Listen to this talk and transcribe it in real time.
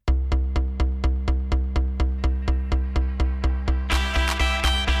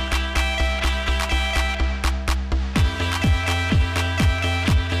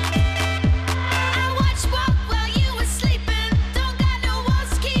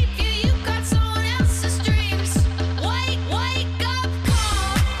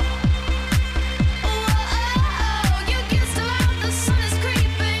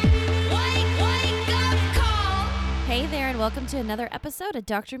to another episode of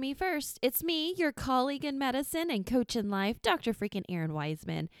Dr. Me First. It's me, your colleague in medicine and coach in life, Dr. freaking Erin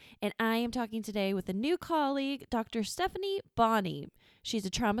Wiseman. And I am talking today with a new colleague, Dr. Stephanie Bonney. She's a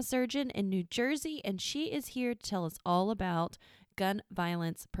trauma surgeon in New Jersey, and she is here to tell us all about gun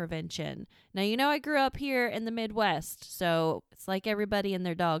violence prevention. Now, you know I grew up here in the Midwest, so it's like everybody and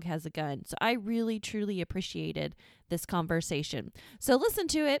their dog has a gun. So I really, truly appreciated this conversation. So listen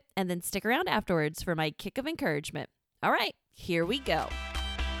to it and then stick around afterwards for my kick of encouragement. All right, here we go.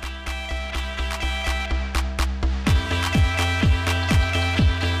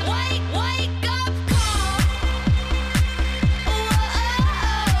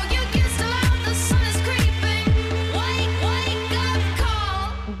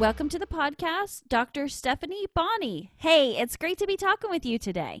 Welcome to the podcast, Dr. Stephanie Bonney. Hey, it's great to be talking with you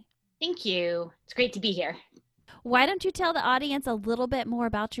today. Thank you. It's great to be here. Why don't you tell the audience a little bit more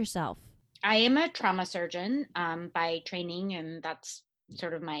about yourself? I am a trauma surgeon by training, and that's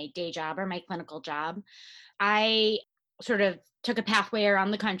sort of my day job or my clinical job. I sort of took a pathway around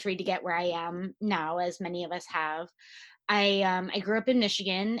the country to get where I am now, as many of us have. I grew up in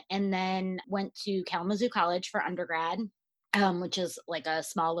Michigan and then went to Kalamazoo College for undergrad, which is like a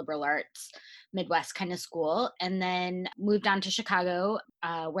small liberal arts Midwest kind of school, and then moved on to Chicago,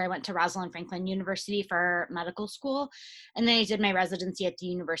 where I went to Rosalind Franklin University for medical school. And then I did my residency at the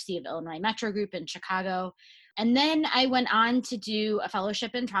University of Illinois Metro Group in Chicago. And then I went on to do a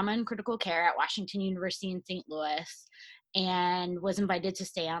fellowship in trauma and critical care at Washington University in St. Louis, and was invited to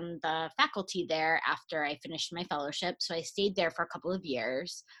stay on the faculty there after I finished my fellowship. So I stayed there for a couple of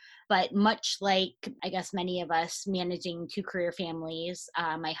years. But much like, I guess, many of us managing two career families,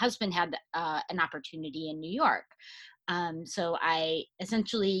 my husband had an opportunity in New York. So I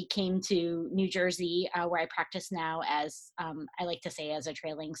essentially came to New Jersey, where I practice now as, I like to say, as a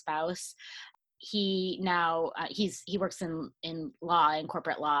trailing spouse. He works in law, in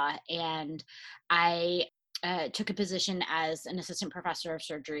corporate law, and I took a position as an assistant professor of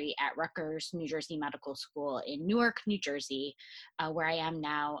surgery at Rutgers, New Jersey Medical School in Newark, New Jersey, where I am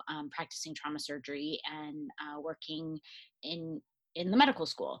now practicing trauma surgery and working in the medical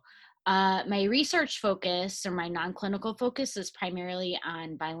school. My research focus, or my non-clinical focus, is primarily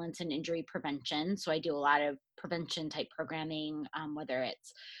on violence and injury prevention. So I do a lot of prevention type programming, whether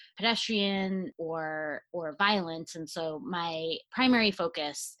it's pedestrian or violence. And so my primary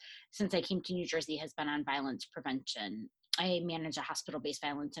focus since I came to New Jersey has been on violence prevention. I manage a hospital-based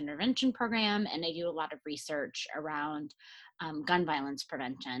violence intervention program, and I do a lot of research around gun violence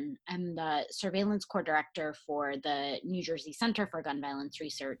prevention. I'm the surveillance core director for the New Jersey Center for Gun Violence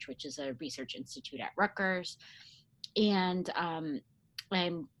Research, which is a research institute at Rutgers. And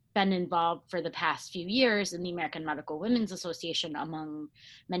I've been involved for the past few years in the American Medical Women's Association, among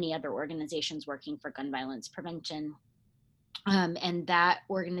many other organizations working for gun violence prevention. And that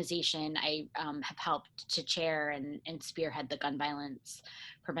organization, I have helped to chair and spearhead the gun violence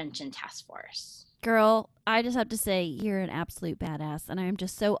prevention task force. Girl, I just have to say you're an absolute badass, and I'm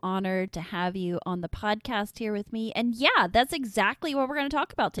just so honored to have you on the podcast here with me. And yeah, that's exactly what we're going to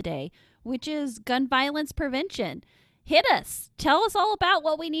talk about today, which is gun violence prevention. Hit us. Tell us all about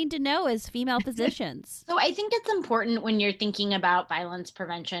what we need to know as female physicians. So I think it's important when you're thinking about violence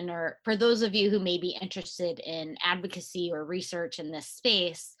prevention, or for those of you who may be interested in advocacy or research in this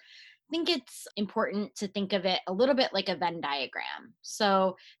space, I think it's important to think of it a little bit like a Venn diagram.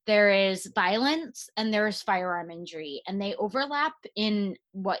 So there is violence and there is firearm injury, and they overlap in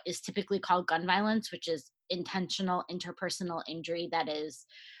what is typically called gun violence, which is intentional interpersonal injury that is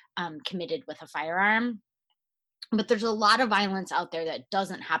committed with a firearm. But there's a lot of violence out there that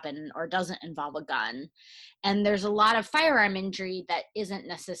doesn't happen or doesn't involve a gun. And there's a lot of firearm injury that isn't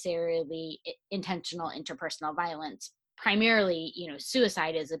necessarily intentional interpersonal violence. Primarily,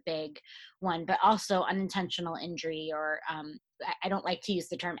 suicide is a big one, but also unintentional injury, or I don't like to use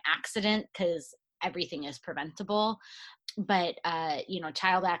the term accident because everything is preventable, but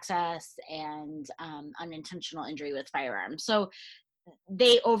child access and unintentional injury with firearms. So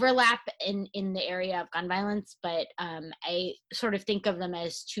they overlap in the area of gun violence, but I sort of think of them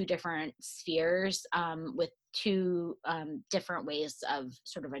as two different spheres with two different ways of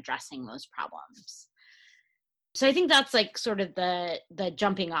sort of addressing those problems. So I think that's like sort of the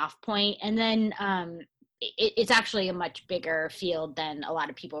jumping off point. And then it's actually a much bigger field than a lot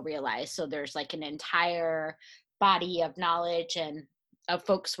of people realize. So there's like an entire body of knowledge and of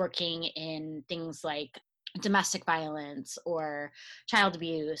folks working in things like domestic violence or child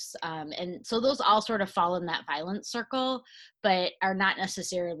abuse. And so those all sort of fall in that violence circle, but are not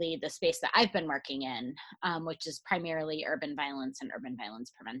necessarily the space that I've been working in, which is primarily urban violence and urban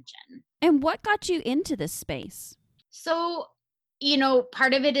violence prevention. And what got you into this space? So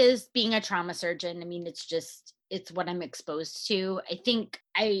Part of it is being a trauma surgeon. I mean, it's what I'm exposed to. I think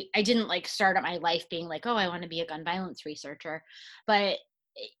I didn't like start out my life being like, oh, I want to be a gun violence researcher, but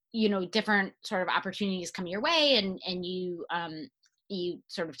different sort of opportunities come your way, and you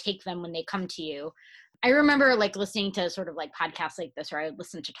sort of take them when they come to you. I remember like listening to sort of like podcasts like this, or I would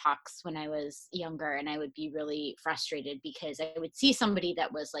listen to talks when I was younger, and I would be really frustrated because I would see somebody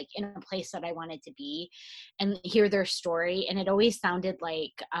that was like in a place that I wanted to be and hear their story. And it always sounded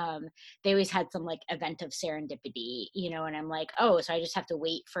like they always had some like event of serendipity, and I'm like, oh, so I just have to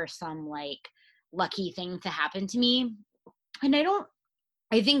wait for some like lucky thing to happen to me. And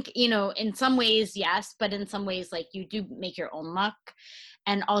I think, in some ways, yes, but in some ways, like you do make your own luck.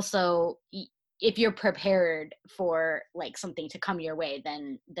 And also, if you're prepared for like something to come your way,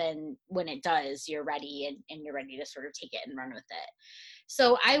 then when it does, you're ready, and you're ready to sort of take it and run with it.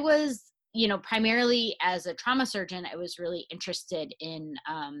 So I was, primarily as a trauma surgeon, I was really interested in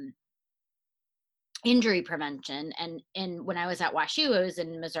injury prevention. And when I was at WashU, I was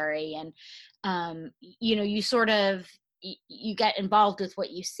in Missouri, and you sort of you get involved with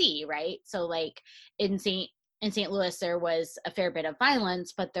what you see, right? So like in St. Louis, there was a fair bit of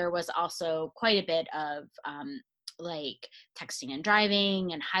violence, but there was also quite a bit of like texting and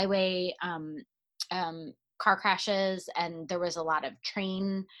driving and highway car crashes, and there was a lot of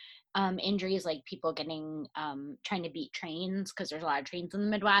train injuries, like people getting trying to beat trains because there's a lot of trains in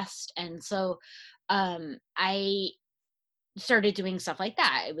the Midwest. And so I started doing stuff like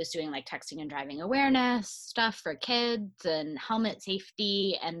that. I was doing like texting and driving awareness stuff for kids and helmet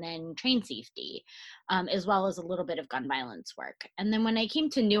safety and then train safety, as well as a little bit of gun violence work. And then when I came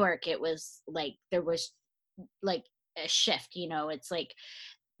to Newark, it was like there was like a shift. It's like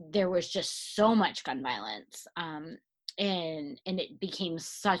there was just so much gun violence. And it became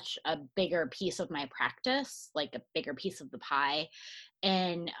such a bigger piece of my practice, like a bigger piece of the pie.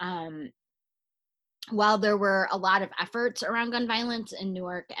 And while there were a lot of efforts around gun violence in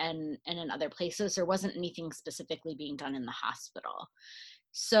Newark and in other places, there wasn't anything specifically being done in the hospital.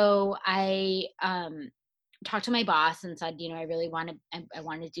 So I talked to my boss and said, I really I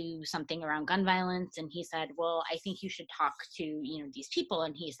want to do something around gun violence. And he said, well, I think you should talk to, these people.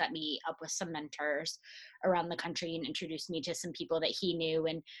 And he set me up with some mentors around the country and introduced me to some people that he knew.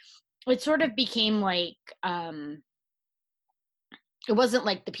 And it sort of became like, it wasn't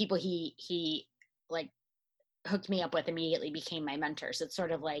like the people he like hooked me up with immediately became my mentors. It's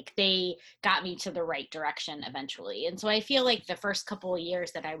sort of like they got me to the right direction eventually. And so I feel like the first couple of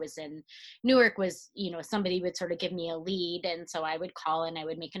years that I was in Newark was, somebody would sort of give me a lead. And so I would call and I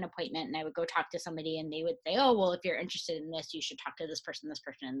would make an appointment and I would go talk to somebody and they would say, oh, well, if you're interested in this, you should talk to this person,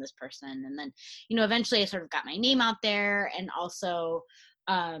 and this person. And then, eventually I sort of got my name out there, and also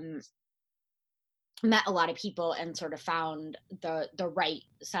met a lot of people and sort of found the right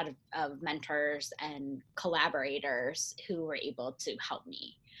set of mentors and collaborators who were able to help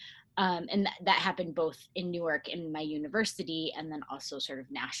me. And that happened both in Newark in my university and then also sort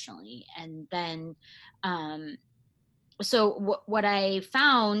of nationally. And then so what I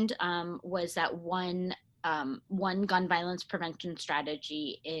found was that one gun violence prevention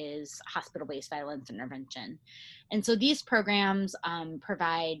strategy is hospital-based violence intervention. And so these programs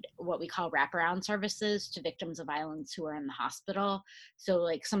provide what we call wraparound services to victims of violence who are in the hospital. So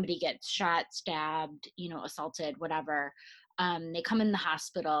like somebody gets shot, stabbed, assaulted, whatever. They come in the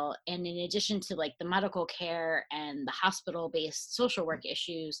hospital, and in addition to like the medical care and the hospital-based social work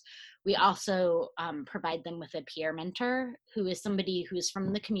issues, we also provide them with a peer mentor who is somebody who's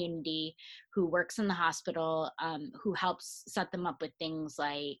from the community, who works in the hospital, who helps set them up with things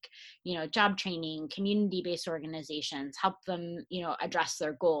like, job training, community-based organizations, help them, address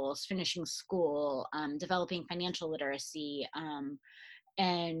their goals, finishing school, developing financial literacy,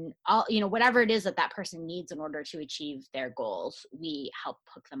 and all, whatever it is that person needs in order to achieve their goals, we help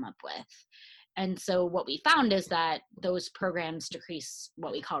hook them up with. And so what we found is that those programs decrease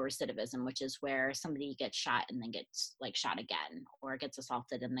what we call recidivism, which is where somebody gets shot and then gets like shot again, or gets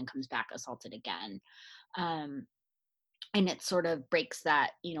assaulted and then comes back assaulted again. And it sort of breaks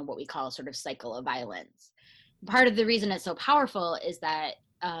that, what we call sort of cycle of violence. Part of the reason it's so powerful is that,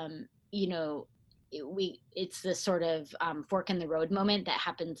 it's this sort of fork in the road moment that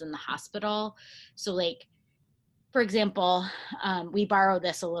happens in the hospital. So like, for example, we borrow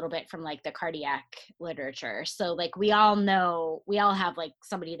this a little bit from like the cardiac literature. So like we all have like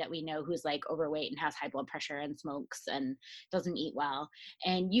somebody that we know who's like overweight and has high blood pressure and smokes and doesn't eat well.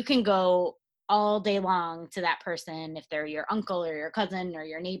 And you can go all day long to that person, if they're your uncle or your cousin or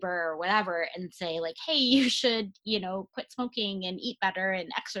your neighbor or whatever, and say like, hey, you should, quit smoking and eat better and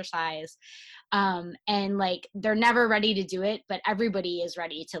exercise. And like, they're never ready to do it, but everybody is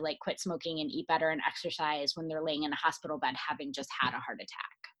ready to like quit smoking and eat better and exercise when they're laying in a hospital bed having just had a heart attack.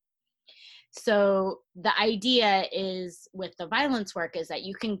 So the idea is with the violence work is that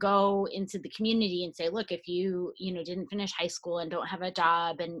you can go into the community and say, look, if you didn't finish high school and don't have a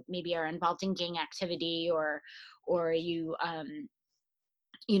job and maybe are involved in gang activity, or you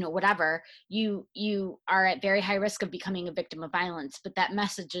whatever, you are at very high risk of becoming a victim of violence. But that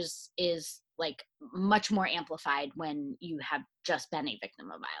message is like much more amplified when you have just been a victim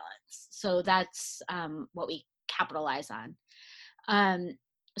of violence. So that's what we capitalize on.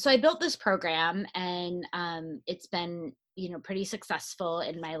 So I built this program, and it's been pretty successful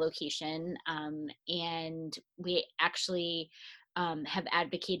in my location, and we actually have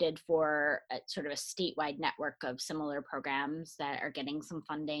advocated for sort of a statewide network of similar programs that are getting some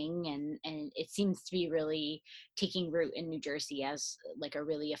funding, and it seems to be really taking root in New Jersey as like a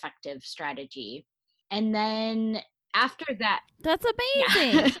really effective strategy. And then after that, That's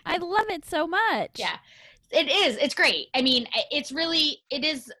amazing. yeah. I love it so much. Yeah, it is. It's great. I mean, it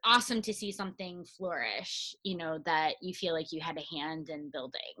is awesome to see something flourish, that you feel like you had a hand in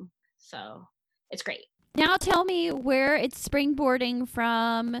building. So it's great. Now tell me where it's springboarding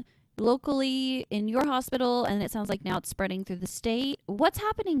from locally in your hospital, and it sounds like now it's spreading through the state. What's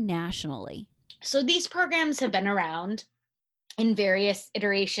happening nationally? So these programs have been around in various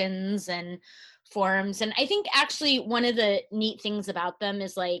iterations and forms. And I think actually one of the neat things about them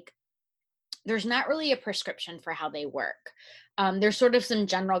is like, there's not really a prescription for how they work. There's sort of some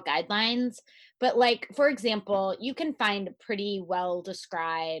general guidelines, but like, for example, you can find a pretty well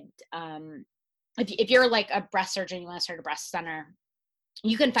described, if you're like a breast surgeon, you want to start a breast center,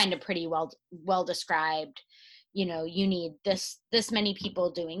 you can find a pretty well described, you need this many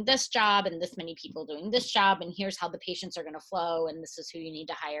people doing this job and this many people doing this job, and here's how the patients are going to flow, and this is who you need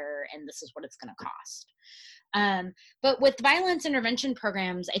to hire, and this is what it's going to cost. But with violence intervention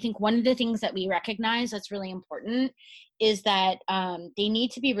programs, I think one of the things that we recognize that's really important is that they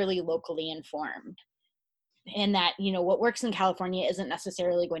need to be really locally informed. And that, what works in California isn't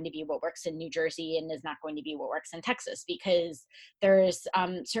necessarily going to be what works in New Jersey, and is not going to be what works in Texas, because there's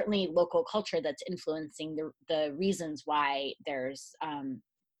certainly local culture that's influencing the reasons why there's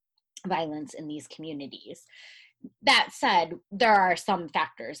violence in these communities. That said, there are some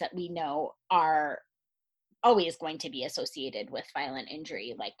factors that we know are always going to be associated with violent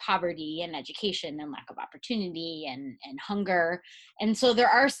injury, like poverty and education and lack of opportunity and hunger. And so there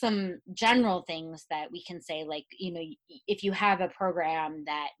are some general things that we can say, like, if you have a program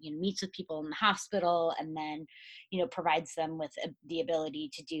that meets with people in the hospital and then provides them with the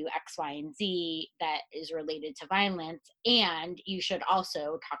ability to do X, Y, and Z that is related to violence, and you should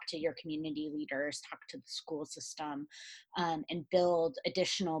also talk to your community leaders, talk to the school system, and build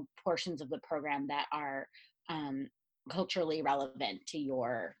additional portions of the program that are culturally relevant to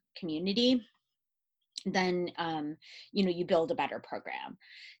your community, then you build a better program.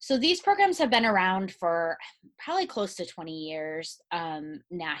 So these programs have been around for probably close to 20 years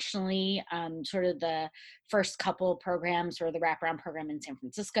nationally. Sort of the first couple programs were the wraparound program in San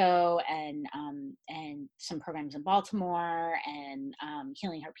Francisco, and some programs in Baltimore, and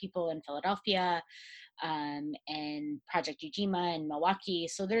Healing Heart People in Philadelphia, and Project Ujima in Milwaukee.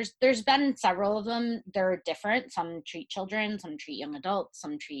 So there's been several of them. They're different. Some treat children, some treat young adults,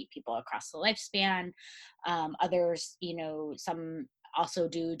 some treat people across the lifespan. Others, some also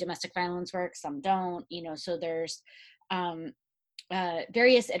do domestic violence work, some don't. So there's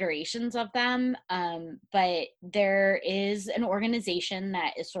various iterations of them, but there is an organization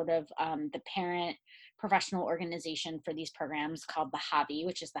that is sort of the parent professional organization for these programs called the HAVI,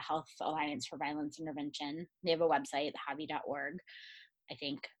 which is the Health Alliance for Violence Intervention. They have a website, thehavi.org, I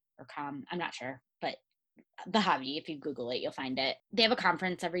think, or com, I'm not sure, but the HAVI, if you Google it, you'll find it. They have a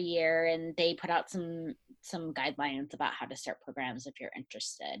conference every year, and they put out some guidelines about how to start programs if you're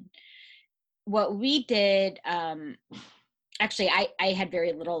interested. What we did, actually, I had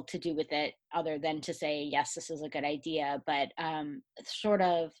very little to do with it other than to say, yes, this is a good idea, but sort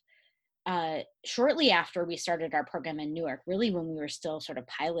of shortly after we started our program in Newark, really when we were still sort of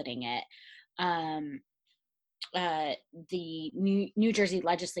piloting it, the New Jersey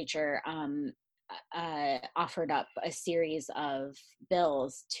legislature offered up a series of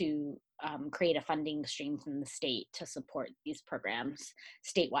bills to create a funding stream from the state to support these programs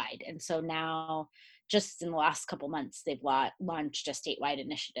statewide. And so now, just in the last couple months, they've launched a statewide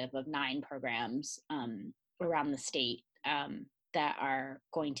initiative of 9 programs around the state, that are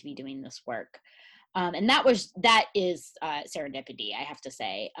going to be doing this work. And that is serendipity, I have to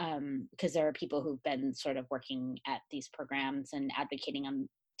say, because there are people who've been sort of working at these programs and advocating them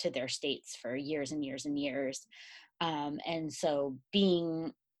to their states for years and years and years. And so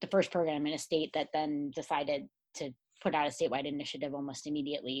being the first program in a state that then decided to put out a statewide initiative almost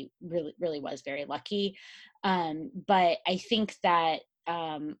immediately really was very lucky. But I think that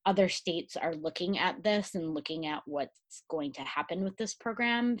other states are looking at this and looking at what's going to happen with this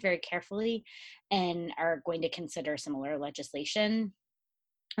program very carefully and are going to consider similar legislation.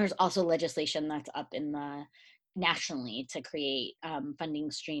 There's also legislation that's up in the nationally to create funding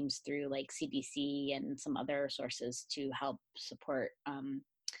streams through like CDC and some other sources to help support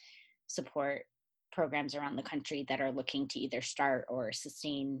programs around the country that are looking to either start or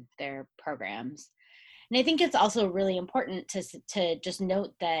sustain their programs. And I think it's also really important to just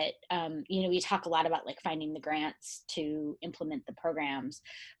note that, we talk a lot about like finding the grants to implement the programs,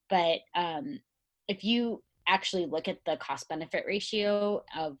 but if you actually look at the cost benefit ratio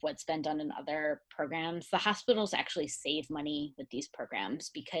of what's been done in other programs, the hospitals actually save money with these programs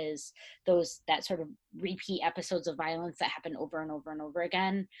because that sort of repeat episodes of violence that happen over and over and over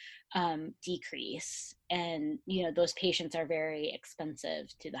again decrease. And, those patients are very expensive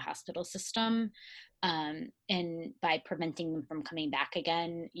to the hospital system. And by preventing them from coming back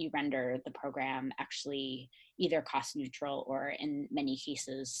again, you render the program actually either cost neutral or in many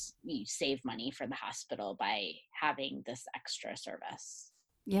cases, you save money for the hospital by having this extra service.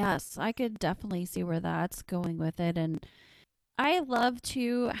 Yes, I could definitely see where that's going with it. And I love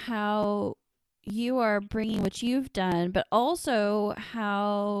too how you are bringing what you've done, but also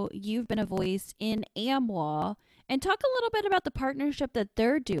how you've been a voice in AMWA, and talk a little bit about the partnership that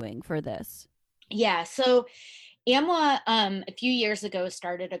they're doing for this. Yeah, so AMWA a few years ago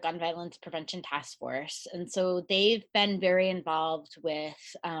started a gun violence prevention task force, and so they've been very involved with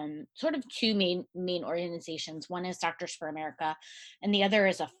sort of two main organizations. One is Doctors for America, and the other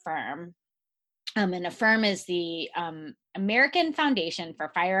is AFIRM. And AFIRM is the American Foundation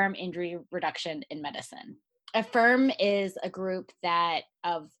for Firearm Injury Reduction in Medicine. AFIRM is a group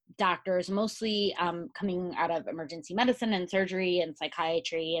of doctors, mostly coming out of emergency medicine and surgery and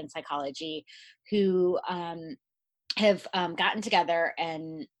psychiatry and psychology, who have gotten together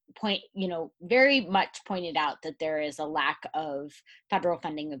and very much pointed out that there is a lack of federal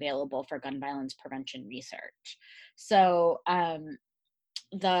funding available for gun violence prevention research. So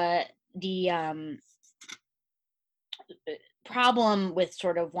the problem with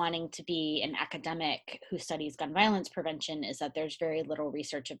sort of wanting to be an academic who studies gun violence prevention is that there's very little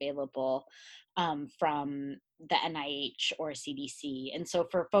research available from the NIH or CDC. And so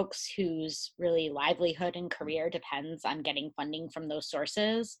for folks whose really livelihood and career depends on getting funding from those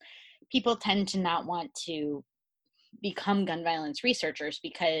sources, people tend to not want to become gun violence researchers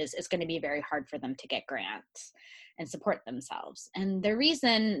because it's going to be very hard for them to get grants and support themselves. And the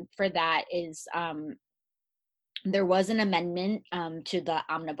reason for that is there was an amendment to the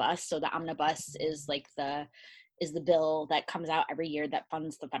omnibus. So the omnibus is like the bill that comes out every year that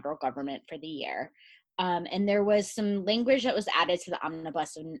funds the federal government for the year. And there was some language that was added to the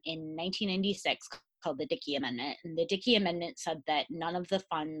omnibus in 1996 called the Dickey Amendment. And the Dickey Amendment said that none of the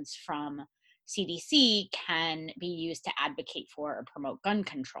funds from CDC can be used to advocate for or promote gun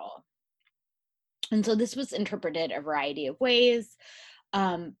control. And so this was interpreted a variety of ways.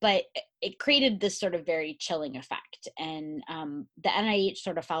 But it created this sort of very chilling effect. And the NIH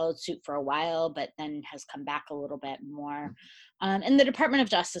sort of followed suit for a while, but then has come back a little bit more. And the Department of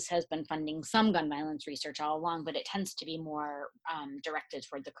Justice has been funding some gun violence research all along, but it tends to be more directed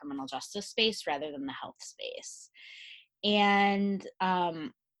toward the criminal justice space rather than the health space. And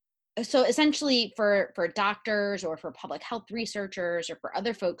so essentially for doctors or for public health researchers or for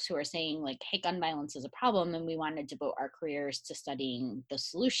other folks who are saying like, hey, gun violence is a problem and we want to devote our careers to studying the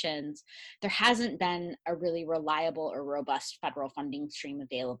solutions, there hasn't been a really reliable or robust federal funding stream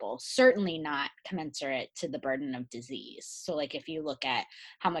available, certainly not commensurate to the burden of disease. So like if you look at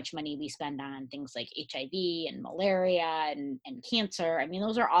how much money we spend on things like HIV and malaria and cancer, I mean,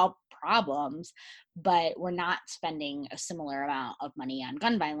 those are all problems, but we're not spending a similar amount of money on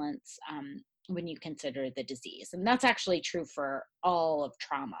gun violence when you consider the disease. And that's actually true for all of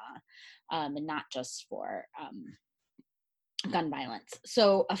trauma and not just for gun violence.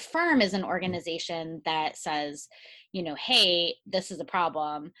 So AFIRM is an organization that says, hey, this is a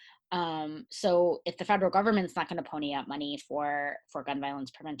problem. So if the federal government's not going to pony up money for gun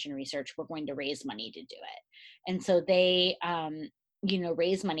violence prevention research, we're going to raise money to do it. And so they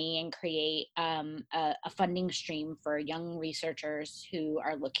raise money and create a funding stream for young researchers who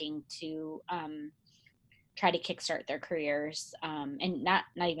are looking to try to kickstart their careers, and not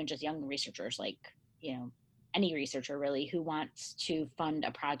even just young researchers, like, any researcher really who wants to fund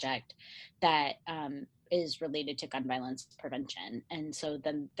a project that is related to gun violence prevention. And so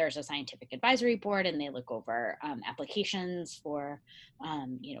then there's a scientific advisory board, and they look over applications for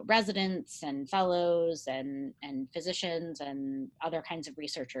residents and fellows and physicians and other kinds of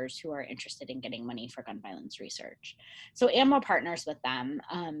researchers who are interested in getting money for gun violence research. So AMWA partners with them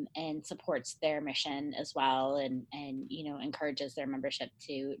and supports their mission as well, and encourages their membership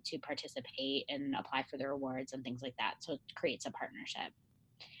to participate and apply for their awards and things like that. So it creates a partnership.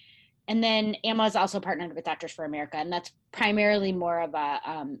 And then AMWA is also partnered with Doctors for America, and that's primarily more of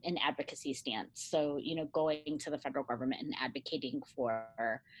an advocacy stance. So, going to the federal government and advocating for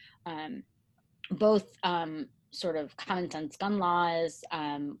both sort of common sense gun laws.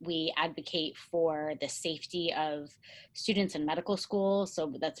 We advocate for the safety of students in medical school.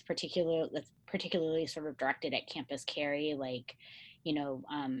 So that's particularly sort of directed at campus carry, like,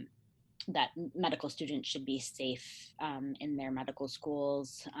 that medical students should be safe in their medical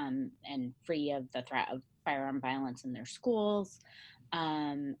schools and free of the threat of firearm violence in their schools.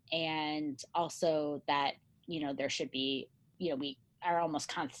 And also that, there should be, we are almost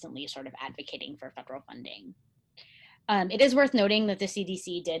constantly sort of advocating for federal funding. It is worth noting that the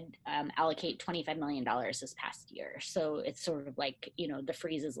CDC did allocate $25 million this past year. So it's sort of like, the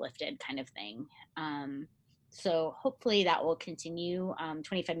freeze is lifted kind of thing. So hopefully that will continue.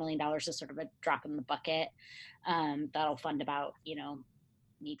 $25 million is sort of a drop in the bucket. That'll fund about,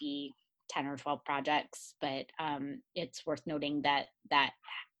 maybe 10 or 12 projects, but it's worth noting that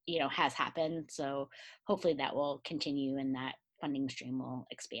has happened. So hopefully that will continue and that funding stream will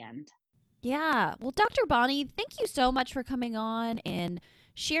expand. Yeah. Well, Dr. Bonni, thank you so much for coming on and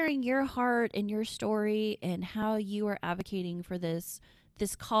sharing your heart and your story and how you are advocating for this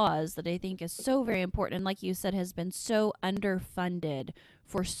cause that I think is so very important, and like you said, has been so underfunded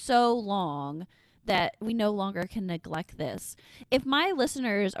for so long that we no longer can neglect this. If my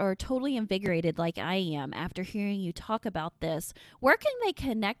listeners are totally invigorated like I am after hearing you talk about this, where can they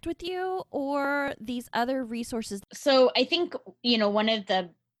connect with you or these other resources? So I think, one of the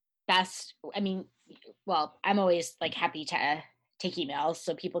best, I'm always like happy to take emails,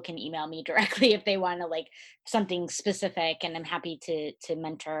 so people can email me directly if they want to like something specific, and I'm happy to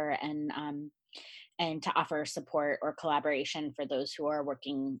mentor and to offer support or collaboration for those who are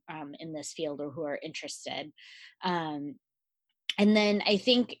working in this field or who are interested. And then I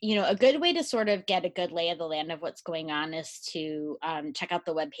think, a good way to sort of get a good lay of the land of what's going on is to check out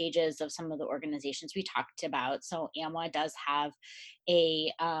the web pages of some of the organizations we talked about. So AMWA does have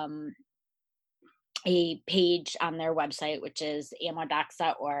a page on their website, which is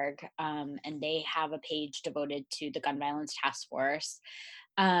amwadocs.org, and they have a page devoted to the Gun Violence Task Force.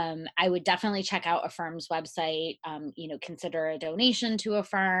 I would definitely check out Affirm's website, consider a donation to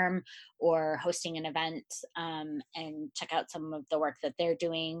Affirm or hosting an event, and check out some of the work that they're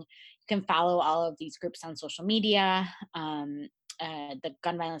doing. You can follow all of these groups on social media. The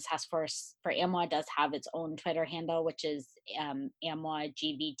Gun Violence Task Force for AMWA does have its own Twitter handle, which is AMWA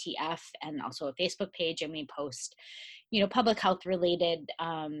GVTF, and also a Facebook page, and we post public health related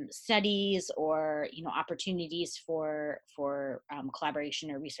studies or opportunities for collaboration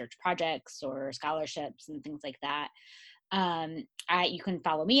or research projects or scholarships and things like that. You can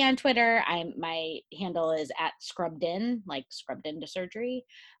follow me on Twitter. My handle is @scrubbedin, like scrubbed into surgery.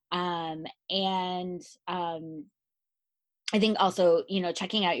 I think also,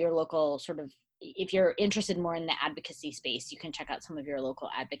 checking out your local sort of, if you're interested more in the advocacy space, you can check out some of your local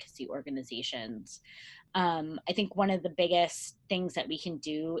advocacy organizations. I think one of the biggest things that we can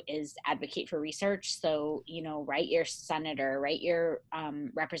do is advocate for research. So, write your senator, write your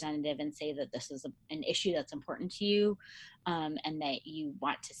representative and say that this is an issue that's important to you, and that you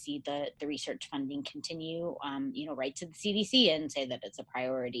want to see the research funding continue. Write to the CDC and say that it's a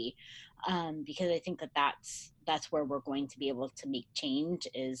priority, because I think that's where we're going to be able to make change,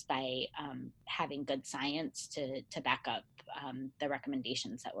 is by having good science to back up the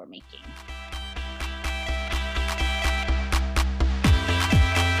recommendations that we're making.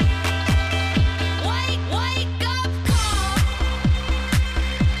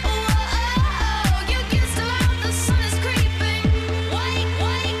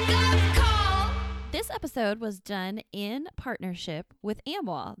 This episode was done in partnership with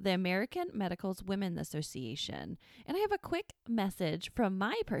AMWA, the American Medical Women's Association. And I have a quick message from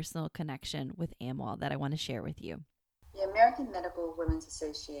my personal connection with AMWA that I want to share with you. The American Medical Women's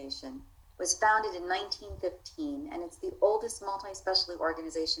Association was founded in 1915, and it's the oldest multi-specialty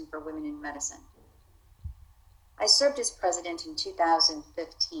organization for women in medicine. I served as president in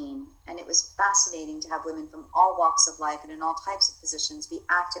 2015, and it was fascinating to have women from all walks of life and in all types of positions be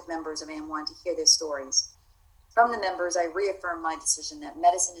active members of AmOne to hear their stories. From the members, I reaffirmed my decision that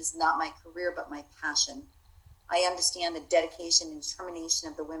medicine is not my career, but my passion. I understand the dedication and determination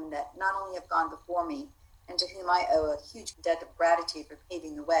of the women that not only have gone before me, and to whom I owe a huge debt of gratitude for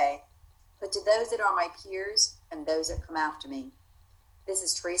paving the way, but to those that are my peers and those that come after me. This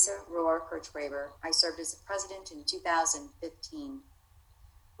is Teresa Rohr Kirchgraber. I served as the president in 2015.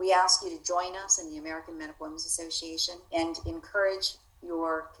 We ask you to join us in the American Medical Women's Association and encourage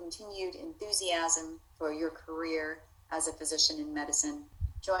your continued enthusiasm for your career as a physician in medicine.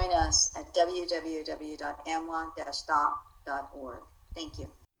 Join us at www.amwa-doc.org. Thank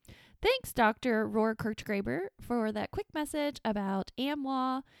you. Thanks, Dr. Rohr Kirchgraber, for that quick message about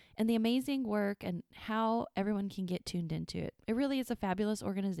AmWA and the amazing work and how everyone can get tuned into it. It really is a fabulous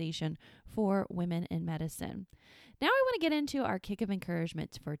organization for women in medicine. Now I want to get into our kick of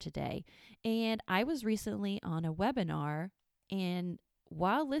encouragement for today. And I was recently on a webinar, and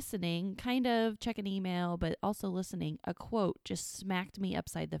while listening, kind of checking email, but also listening, a quote just smacked me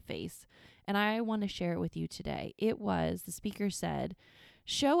upside the face. And I want to share it with you today. It was, the speaker said,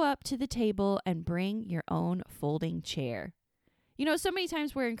 "Show up to the table and bring your own folding chair." You know, so many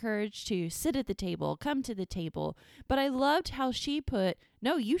times we're encouraged to sit at the table, come to the table, but I loved how she put,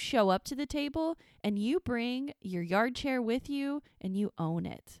 no, you show up to the table and you bring your yard chair with you and you own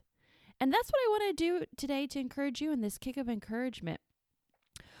it. And that's what I want to do today to encourage you in this kick of encouragement.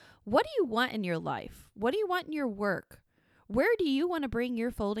 What do you want in your life? What do you want in your work? Where do you want to bring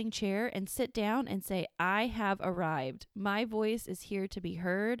your folding chair and sit down and say, I have arrived. My voice is here to be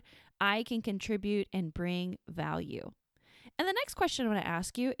heard. I can contribute and bring value. And the next question I want to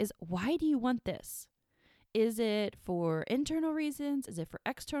ask you is, why do you want this? Is it for internal reasons? Is it for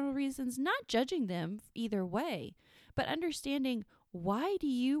external reasons? Not judging them either way, but understanding, why do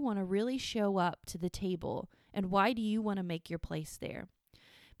you want to really show up to the table and why do you want to make your place there?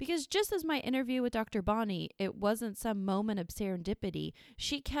 Because just as my interview with Dr. Bonnie, it wasn't some moment of serendipity.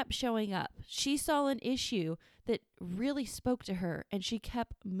 She kept showing up. She saw an issue that really spoke to her, and she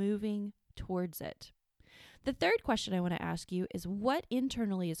kept moving towards it. The third question I want to ask you is, what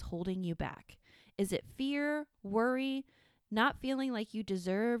internally is holding you back? Is it fear, worry, not feeling like you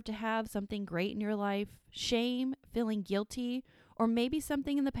deserve to have something great in your life, shame, feeling guilty, or maybe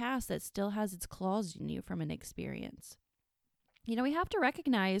something in the past that still has its claws in you from an experience? You know, we have to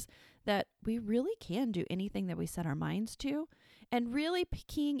recognize that we really can do anything that we set our minds to, and really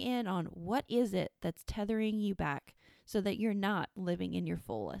keying in on what is it that's tethering you back so that you're not living in your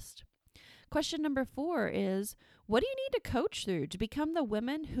fullest. Question number 4 is, what do you need to coach through to become the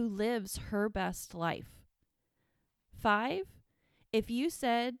woman who lives her best life? 5, if you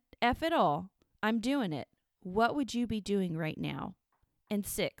said, F it all, I'm doing it, what would you be doing right now? And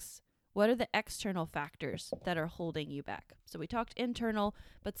 6, what are the external factors that are holding you back? So we talked internal,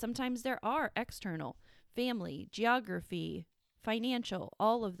 but sometimes there are external: family, geography, financial,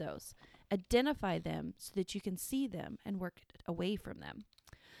 all of those. Identify them so that you can see them and work away from them.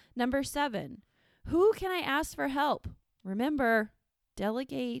 Number 7, who can I ask for help? Remember,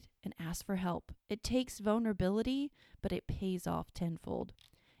 delegate and ask for help. It takes vulnerability, but it pays off tenfold.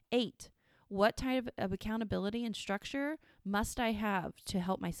 8, what type of accountability and structure must I have to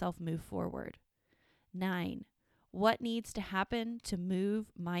help myself move forward? 9, what needs to happen to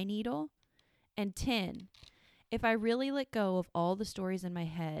move my needle? And 10, if I really let go of all the stories in my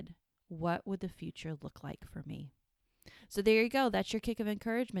head, what would the future look like for me? So there you go. That's your kick of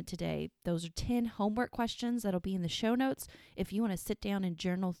encouragement today. Those are 10 homework questions that'll be in the show notes if you want to sit down and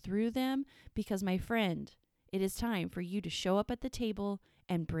journal through them, because my friend, it is time for you to show up at the table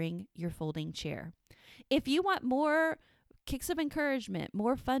and bring your folding chair. If you want more kicks of encouragement,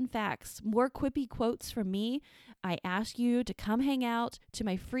 more fun facts, more quippy quotes from me, I ask you to come hang out to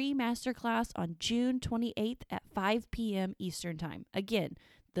my free masterclass on June 28th at 5 p.m. Eastern Time. Again,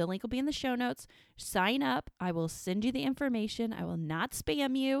 the link will be in the show notes. Sign up. I will send you the information. I will not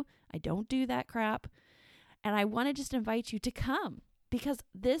spam you. I don't do that crap. And I want to just invite you to come, because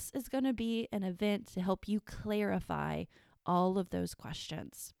this is going to be an event to help you clarify all of those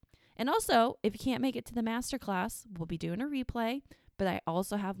questions. And also, if you can't make it to the masterclass, we'll be doing a replay, but I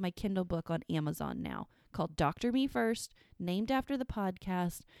also have my Kindle book on Amazon now called Dr. Me First, named after the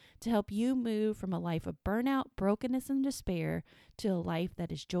podcast, to help you move from a life of burnout, brokenness, and despair to a life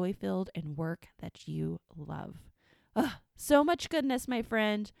that is joy-filled and work that you love. So much goodness, my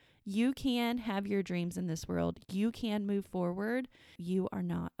friend. You can have your dreams in this world. You can move forward. You are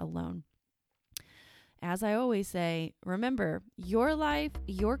not alone. As I always say, remember, your life,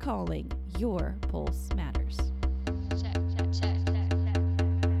 your calling, your pulse matters.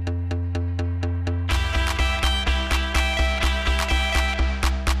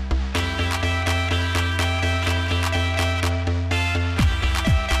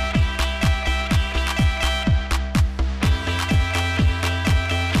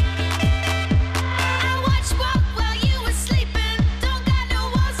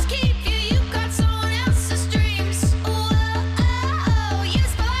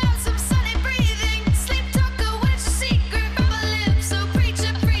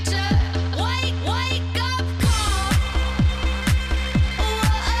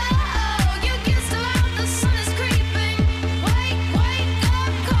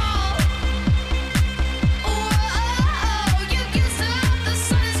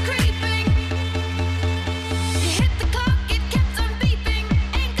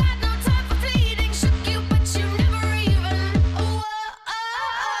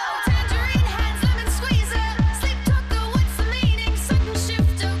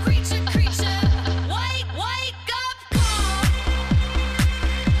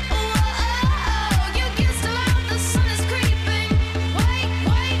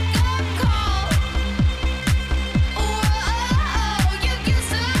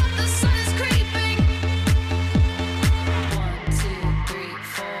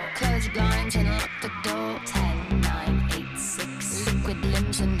 turn up the